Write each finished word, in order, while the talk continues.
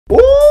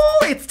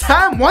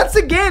time once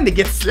again to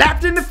get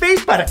slapped in the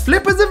face by the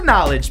flippers of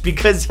knowledge,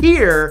 because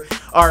here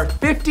are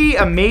 50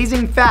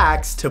 amazing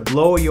facts to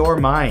blow your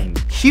mind.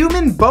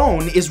 Human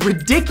bone is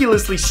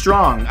ridiculously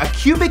strong. A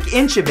cubic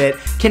inch of it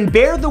can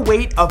bear the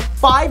weight of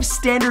 5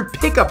 standard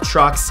pickup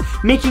trucks,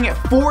 making it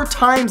 4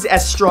 times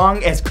as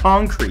strong as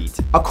concrete.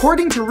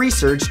 According to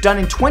research done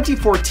in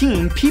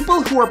 2014,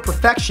 people who are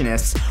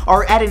perfectionists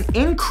are at an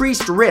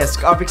increased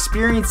risk of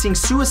experiencing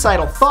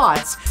suicidal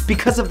thoughts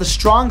because of the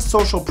strong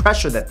social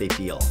pressure that they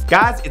feel.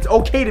 Guys, it's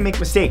okay to make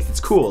mistakes. It's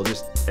cool.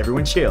 Just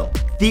everyone chill.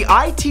 The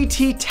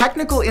ITT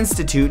Technical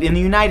Institute in the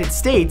United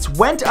States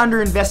went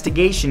under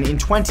investigation in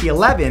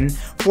 2011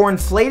 for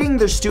inflating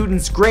their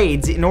students'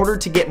 grades in order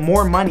to get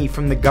more money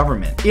from the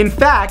government. In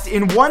fact,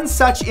 in one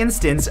such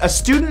instance, a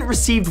student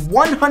received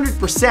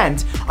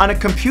 100% on a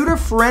computer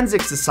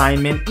forensics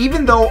assignment,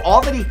 even though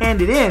all that he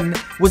handed in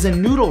was a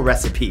noodle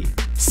recipe.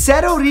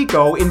 Cerro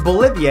Rico in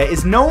Bolivia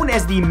is known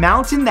as the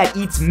mountain that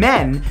eats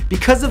men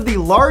because of the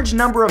large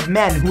number of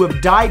men who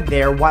have died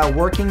there while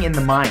working in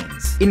the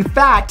mines. In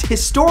fact,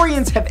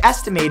 historians have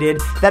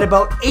estimated that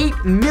about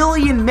 8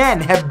 million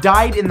men have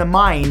died in the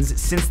mines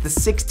since the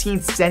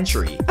 16th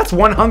century. That's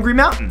one hungry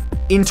mountain.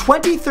 In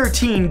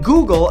 2013,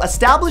 Google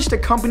established a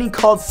company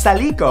called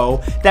Salico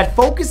that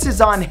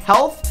focuses on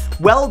health,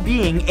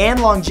 well-being,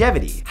 and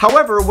longevity.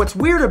 However, what's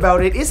weird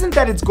about it isn't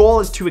that its goal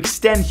is to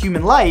extend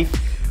human life,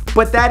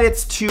 but that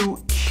it's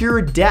to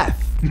cure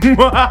death.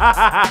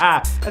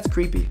 That's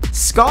creepy.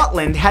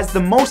 Scotland has the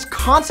most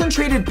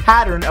concentrated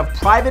pattern of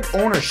private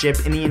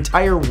ownership in the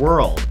entire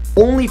world.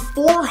 Only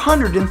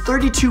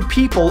 432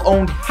 people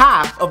owned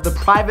half of the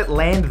private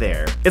land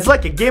there. It's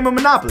like a game of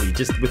Monopoly,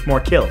 just with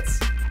more kills.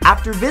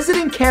 After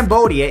visiting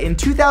Cambodia in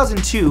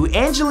 2002,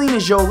 Angelina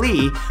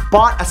Jolie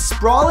bought a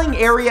sprawling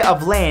area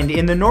of land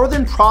in the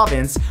northern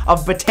province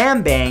of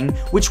Battambang,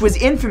 which was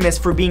infamous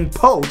for being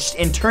poached,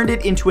 and turned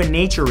it into a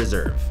nature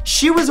reserve.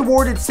 She was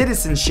awarded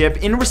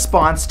citizenship in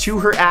response to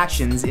her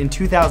actions in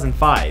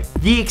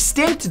 2005. The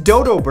extinct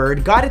dodo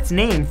bird got its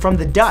name from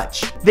the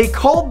Dutch. They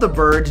called the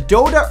bird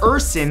Doda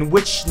ursin,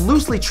 which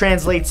loosely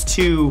translates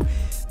to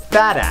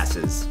fat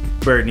asses.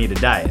 Bird need a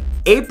diet.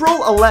 April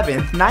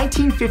 11th,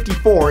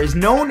 1954 is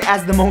known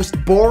as the most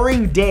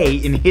boring day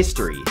in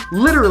history.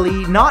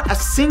 Literally, not a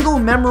single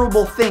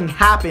memorable thing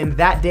happened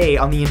that day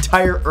on the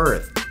entire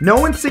Earth. No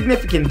one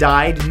significant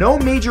died, no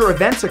major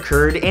events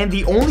occurred, and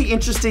the only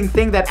interesting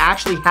thing that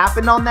actually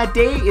happened on that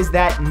day is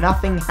that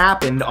nothing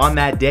happened on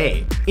that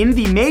day. In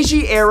the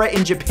Meiji era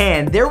in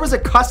Japan, there was a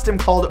custom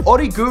called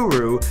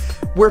origuru,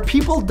 where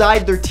people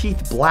dyed their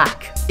teeth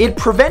black. It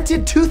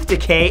prevented tooth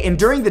decay, and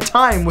during the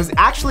time was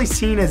actually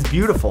seen as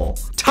beautiful.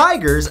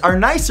 Tigers are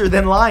nicer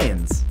than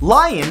lions.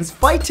 Lions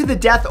fight to the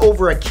death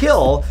over a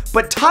kill,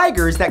 but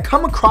tigers that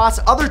come across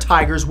other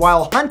tigers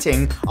while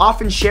hunting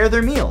often share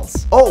their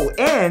meals. Oh,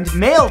 and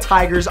male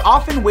tigers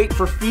often wait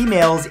for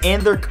females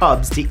and their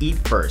cubs to eat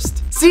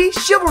first. See,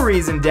 chivalry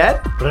isn't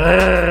dead.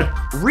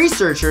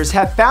 Researchers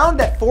have found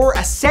that for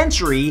a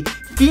century,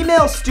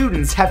 female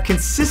students have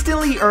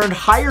consistently earned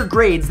higher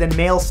grades than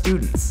male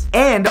students.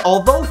 And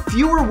although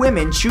fewer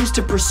women choose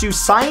to pursue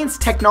science,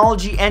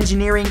 technology,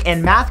 engineering,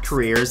 and math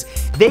careers,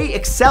 they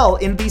excel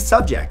in these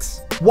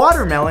subjects.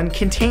 Watermelon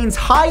contains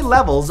high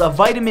levels of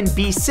vitamin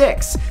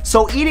B6,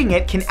 so eating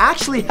it can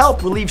actually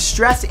help relieve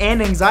stress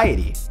and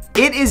anxiety.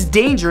 It is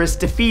dangerous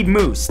to feed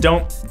moose.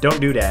 Don't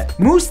do that.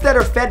 Moose that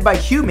are fed by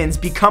humans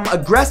become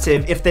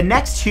aggressive if the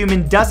next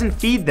human doesn't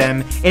feed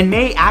them and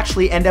may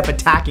actually end up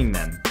attacking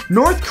them.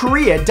 North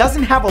Korea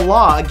doesn't have a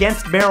law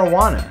against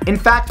marijuana. In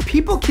fact,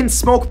 people can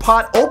smoke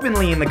pot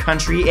openly in the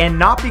country and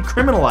not be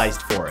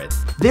criminalized for it.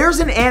 There's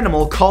an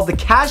animal called the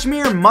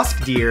Kashmir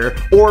musk deer,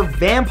 or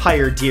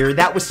vampire deer,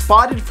 that was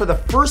spotted for the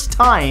first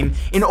time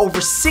in over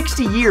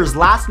 60 years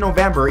last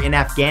November in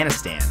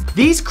Afghanistan.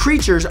 These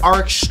creatures are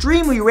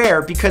extremely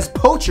rare because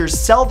poachers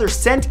sell their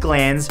scent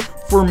glands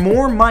for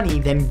more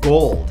money than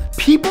gold.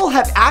 People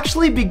have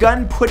actually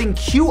begun putting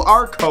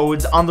QR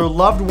codes on their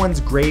loved ones'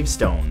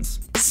 gravestones.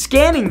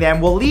 Scanning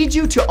them will lead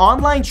you to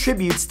online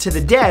tributes to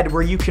the dead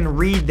where you can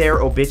read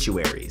their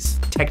obituaries.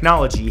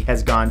 Technology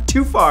has gone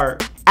too far.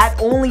 At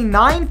only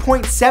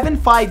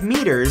 9.75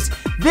 meters,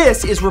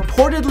 this is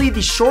reportedly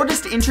the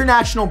shortest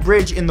international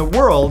bridge in the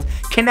world,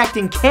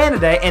 connecting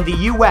Canada and the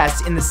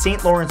US in the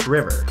St. Lawrence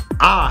River.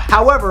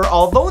 However,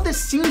 although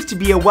this seems to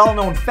be a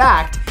well-known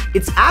fact,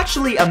 it's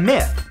actually a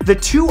myth. The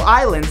 2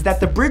 islands that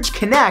the bridge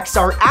connects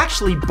are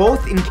actually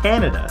both in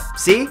Canada.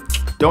 See?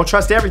 Don't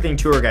trust everything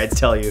tour guides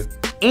tell you.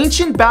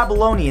 Ancient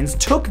Babylonians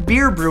took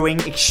beer brewing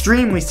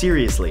extremely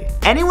seriously.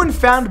 Anyone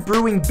found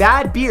brewing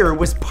bad beer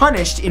was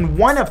punished in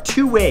one of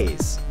 2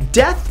 ways.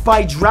 Death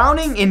by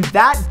drowning in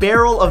that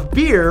barrel of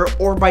beer,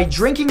 or by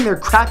drinking their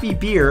crappy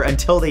beer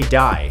until they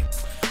die.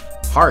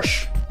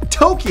 Harsh.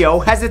 Tokyo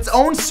has its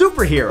own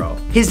superhero.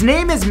 His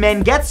name is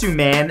Mangetsu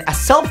Man, a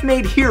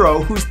self-made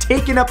hero who's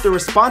taken up the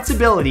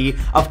responsibility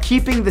of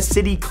keeping the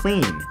city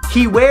clean.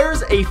 He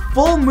wears a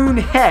full moon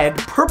head,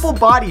 purple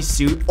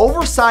bodysuit,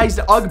 oversized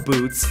Ugg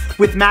boots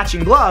with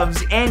matching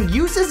gloves, and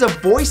uses a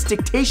voice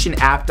dictation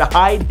app to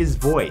hide his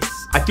voice.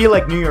 I feel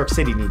like New York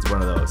City needs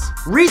one of those.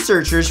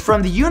 Researchers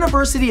from the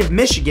University of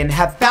Michigan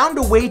have found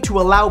a way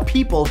to allow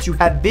people to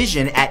have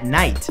vision at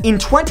night. In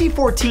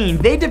 2014,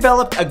 they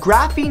developed a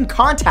graphene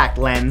contact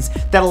lens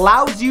that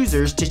allows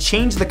users to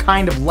change the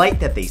kind of light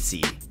that they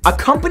see. A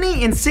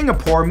company in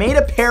Singapore made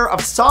a pair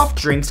of soft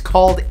drinks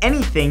called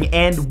Anything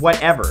and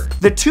Whatever.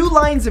 The two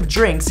lines of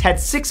drinks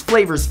had 6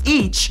 flavors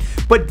each,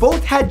 but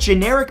both had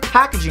generic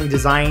packaging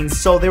designs,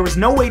 so there was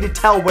no way to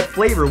tell what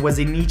flavor was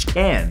in each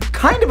can.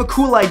 Kind of a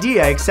cool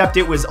idea, except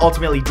it was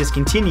ultimately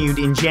discontinued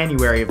in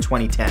January of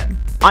 2010.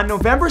 On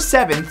November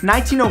 7th,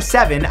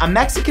 1907, a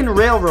Mexican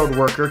railroad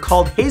worker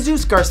called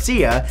Jesus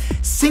Garcia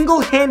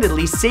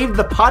single-handedly saved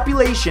the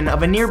population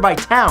of a nearby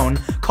town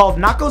called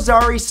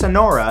Nacozari,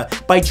 Sonora,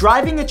 by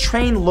driving a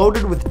train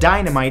loaded with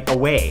dynamite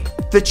away.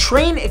 The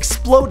train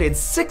exploded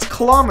 6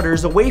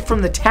 kilometers away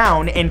from the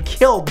town and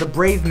killed the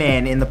brave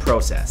man in the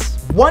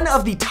process. One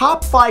of the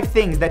top 5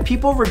 things that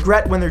people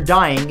regret when they're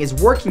dying is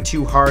working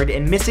too hard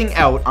and missing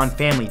out on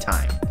family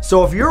time.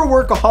 So if you're a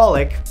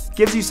workaholic,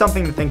 gives you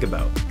something to think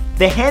about.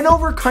 The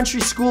Hanover Country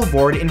School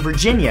Board in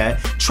Virginia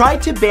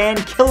tried to ban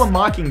Kill a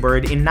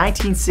Mockingbird in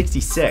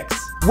 1966.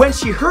 When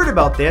she heard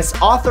about this,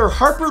 author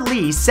Harper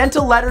Lee sent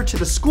a letter to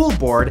the school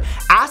board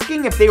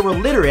asking if they were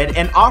literate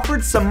and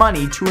offered some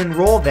money to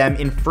enroll them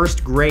in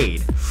 1st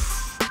grade.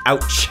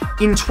 Ouch.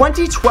 In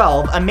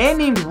 2012, a man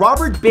named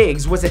Robert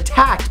Biggs was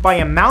attacked by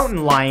a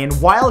mountain lion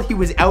while he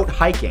was out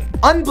hiking.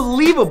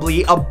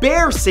 Unbelievably, a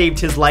bear saved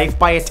his life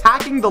by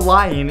attacking the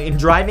lion and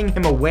driving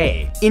him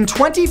away. In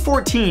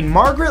 2014,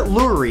 Margaret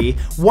Lurie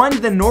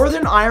won the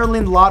Northern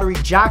Ireland lottery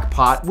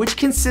jackpot, which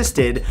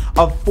consisted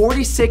of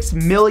 $46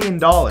 million.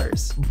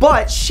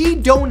 But she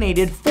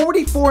donated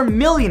 $44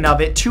 million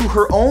of it to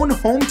her own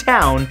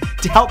hometown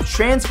to help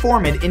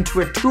transform it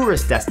into a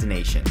tourist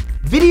destination.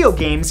 Video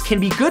games can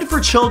be good for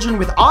children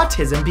with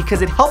autism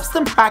because it helps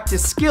them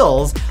practice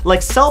skills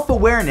like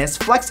self-awareness,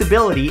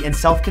 flexibility, and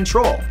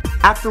self-control.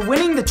 After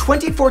winning the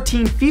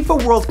 2014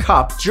 FIFA World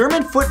Cup,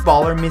 German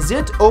footballer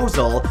Mesut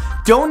Ozil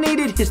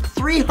donated his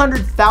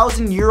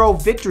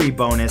 €300,000 victory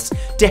bonus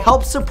to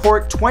help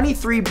support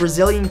 23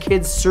 Brazilian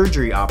kids'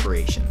 surgery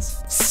operations.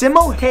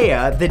 Simo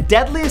Häyhä, the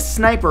deadliest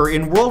sniper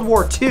in World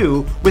War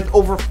II with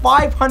over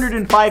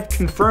 505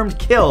 confirmed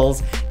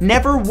kills,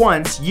 never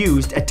once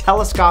used a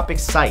telescopic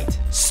sight.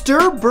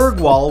 Sture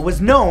Bergwall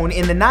was known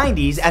in the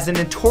 90s as a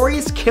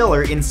notorious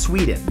killer in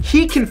Sweden.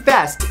 He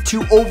confessed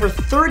to over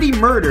 30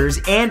 murders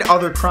and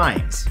other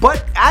crimes.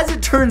 But as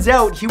it turns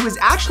out, he was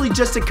actually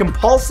just a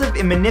compulsive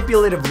and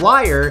manipulative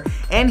liar,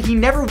 and he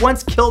never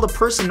once killed a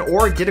person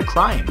or did a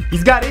crime.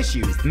 He's got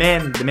issues.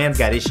 The man's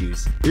got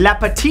issues. La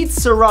Petite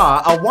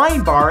Sirah, a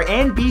wine bar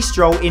and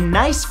bistro in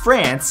Nice,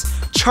 France,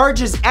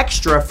 charges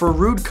extra for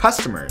rude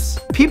customers.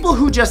 People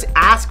who just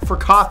ask for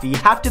coffee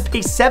have to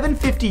pay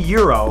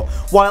 €7.50,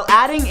 while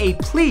adding a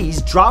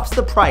please drops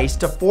the price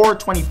to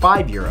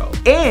 €4.25.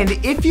 And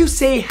if you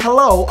say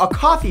hello, a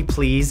coffee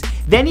please,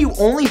 then you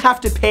only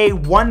have to pay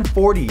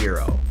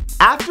 €1.40.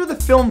 After the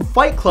film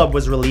Fight Club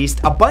was released,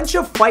 a bunch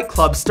of fight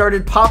clubs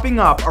started popping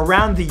up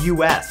around the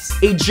US.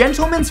 A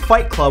gentleman's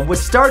fight club was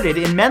started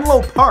in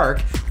Menlo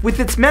Park, with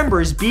its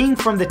members being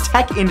from the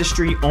tech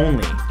industry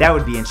only. That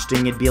would be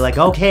interesting. It'd be like,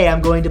 okay,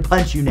 I'm going to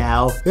punch you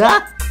now.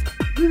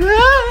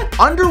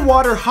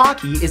 Underwater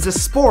hockey is a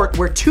sport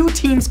where 2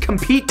 teams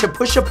compete to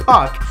push a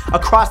puck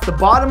across the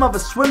bottom of a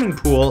swimming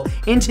pool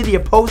into the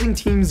opposing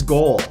team's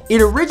goal. It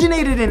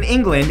originated in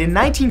England in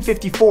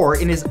 1954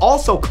 and is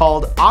also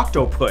called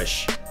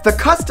octopush. The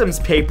customs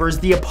papers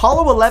the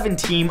Apollo 11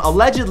 team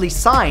allegedly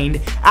signed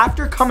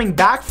after coming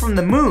back from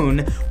the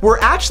moon were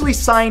actually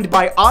signed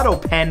by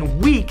Autopen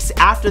weeks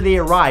after they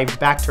arrived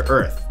back to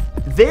Earth.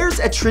 There's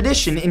a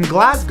tradition in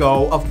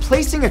Glasgow of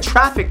placing a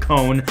traffic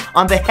cone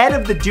on the head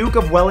of the Duke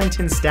of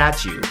Wellington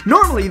statue.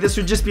 Normally this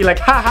would just be like,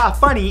 haha,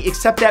 funny,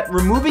 except that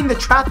removing the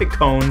traffic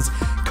cones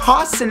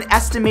costs an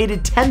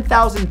estimated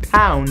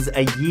 £10,000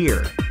 a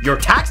year. Your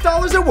tax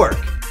dollars at work.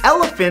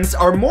 Elephants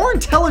are more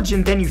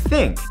intelligent than you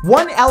think.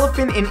 One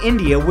elephant in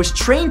India was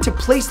trained to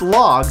place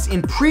logs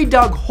in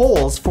pre-dug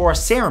holes for a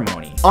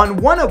ceremony. On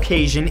one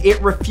occasion,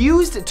 it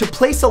refused to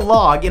place a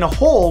log in a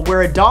hole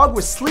where a dog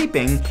was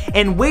sleeping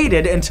and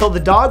waited until the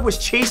dog was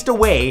chased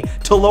away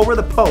to lower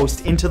the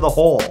post into the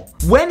hole.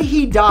 When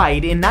he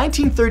died in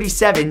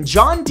 1937,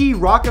 John D.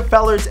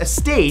 Rockefeller's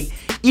estate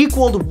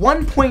equaled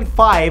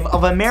 1.5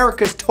 of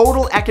America's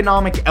total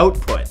economic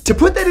output. To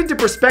put that into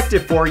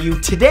perspective for you,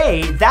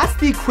 today, that's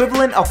the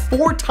equivalent of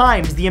 4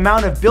 times the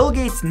amount of Bill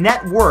Gates'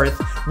 net worth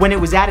when it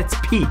was at its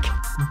peak.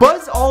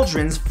 Buzz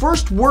Aldrin's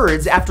first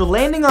words after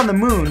landing on the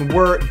moon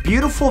were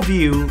 "beautiful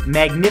view,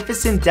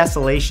 magnificent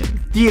desolation."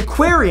 The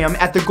aquarium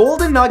at the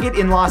Golden Nugget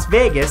in Las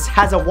Vegas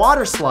has a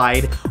water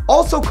slide,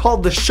 also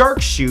called the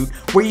Shark Chute,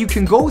 where you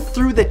can go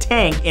through the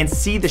tank and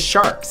see the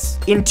sharks.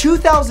 In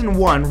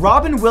 2001,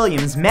 Robin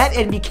Williams met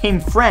and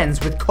became friends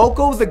with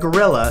Coco the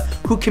gorilla,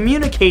 who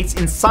communicates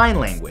in sign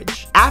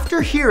language.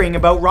 After hearing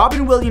about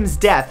Robin Williams'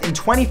 death in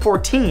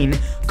 2014,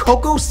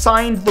 Coco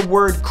signed the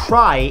word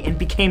cry and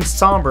became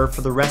somber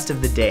for the rest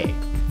of the day.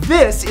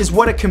 This is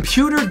what a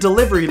computer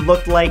delivery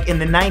looked like in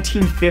the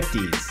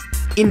 1950s.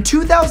 In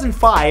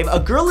 2005, a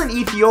girl in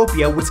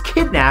Ethiopia was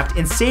kidnapped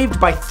and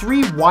saved by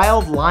 3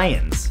 wild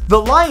lions.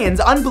 The lions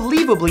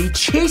unbelievably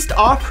chased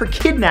off her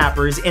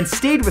kidnappers and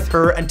stayed with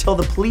her until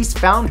the police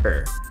found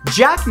her.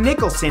 Jack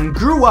Nicholson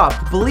grew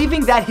up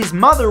believing that his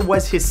mother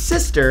was his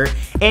sister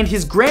and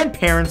his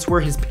grandparents were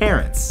his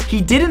parents.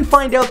 He didn't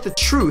find out the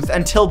truth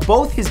until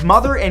both his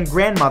mother and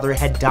grandmother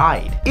had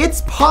died.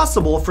 It's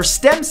possible for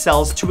stem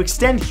cells to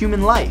extend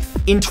human life.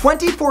 In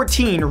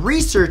 2014,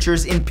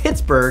 researchers in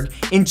Pittsburgh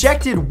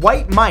injected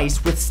white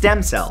mice with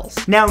stem cells.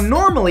 Now,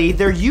 normally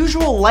their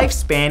usual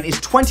lifespan is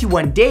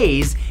 21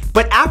 days,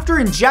 but after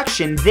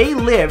injection, they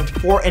lived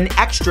for an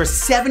extra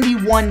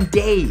 71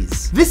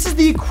 days. This is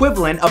the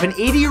equivalent of an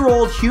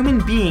 80-year-old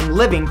human being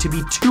living to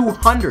be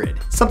 200.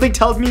 Something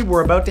tells me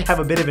we're about to have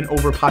a bit of an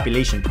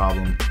overpopulation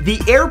problem. The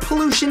air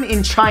pollution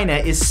in China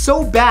is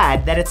so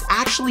bad that it's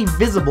actually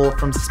visible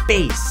from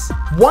space.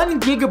 1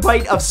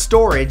 gigabyte of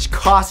storage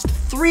cost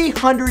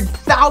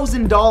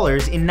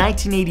 $300,000 in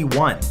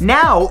 1981.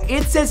 Now,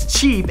 it's as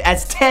cheap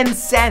as 10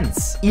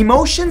 cents.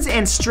 Emotions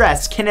and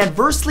stress can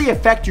adversely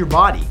affect your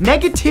body.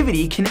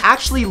 Negativity can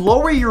actually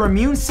lower your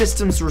immune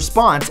system's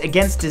response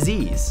against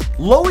disease.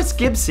 Lois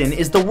Gibson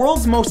is the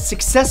world's most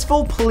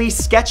successful police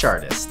sketch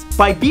artist.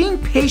 By being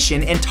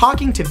patient and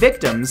talking to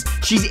victims,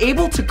 she's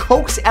able to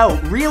coax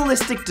out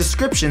realistic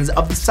descriptions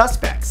of the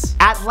suspects.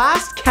 At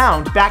last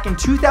count, back in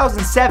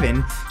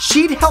 2007,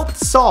 she'd helped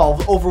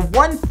solve over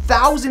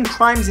 1,000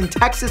 crimes in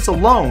Texas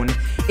alone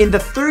in the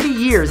 30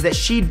 years that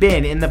she'd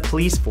been in the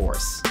police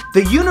force.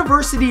 The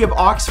University of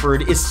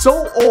Oxford is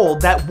so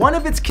old that one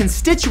of its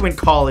constituent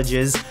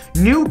colleges,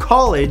 New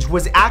College,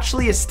 was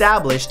actually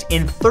established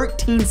in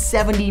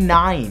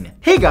 1379.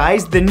 Hey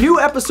guys, the new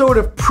episode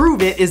of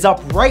Prove It is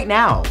up right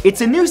now.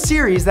 It's a new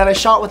series that I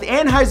shot with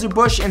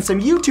Anheuser-Busch and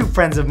some YouTube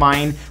friends of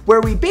mine,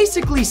 where we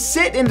basically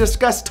sit and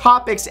discuss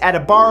topics at a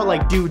bar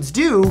like dudes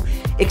do,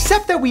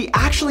 except that we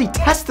actually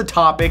test the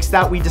topics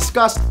that we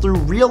discussed through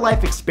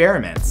real-life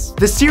experiments.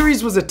 The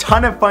series was a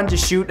ton of fun to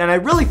shoot, and I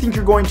really think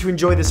you're going to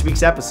enjoy this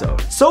week's episode.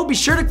 So be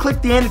sure to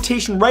click the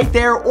annotation right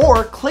there,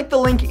 or click the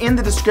link in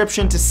the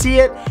description to see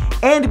it,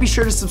 and be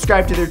sure to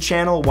subscribe to their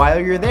channel while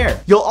you're there.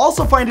 You'll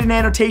also find an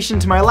annotation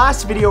to my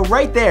last video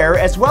right there,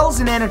 as well as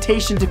an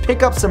annotation to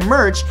pick up some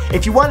merch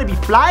if you want to be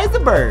fly as a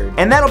bird.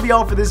 And that'll be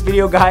all for this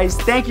video, guys.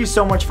 Thank you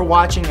so much for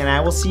watching, and I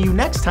will see you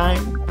next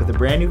time with a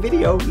brand new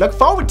video. Look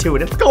forward to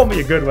it. It's gonna be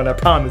a good one, I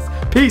promise.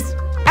 Peace.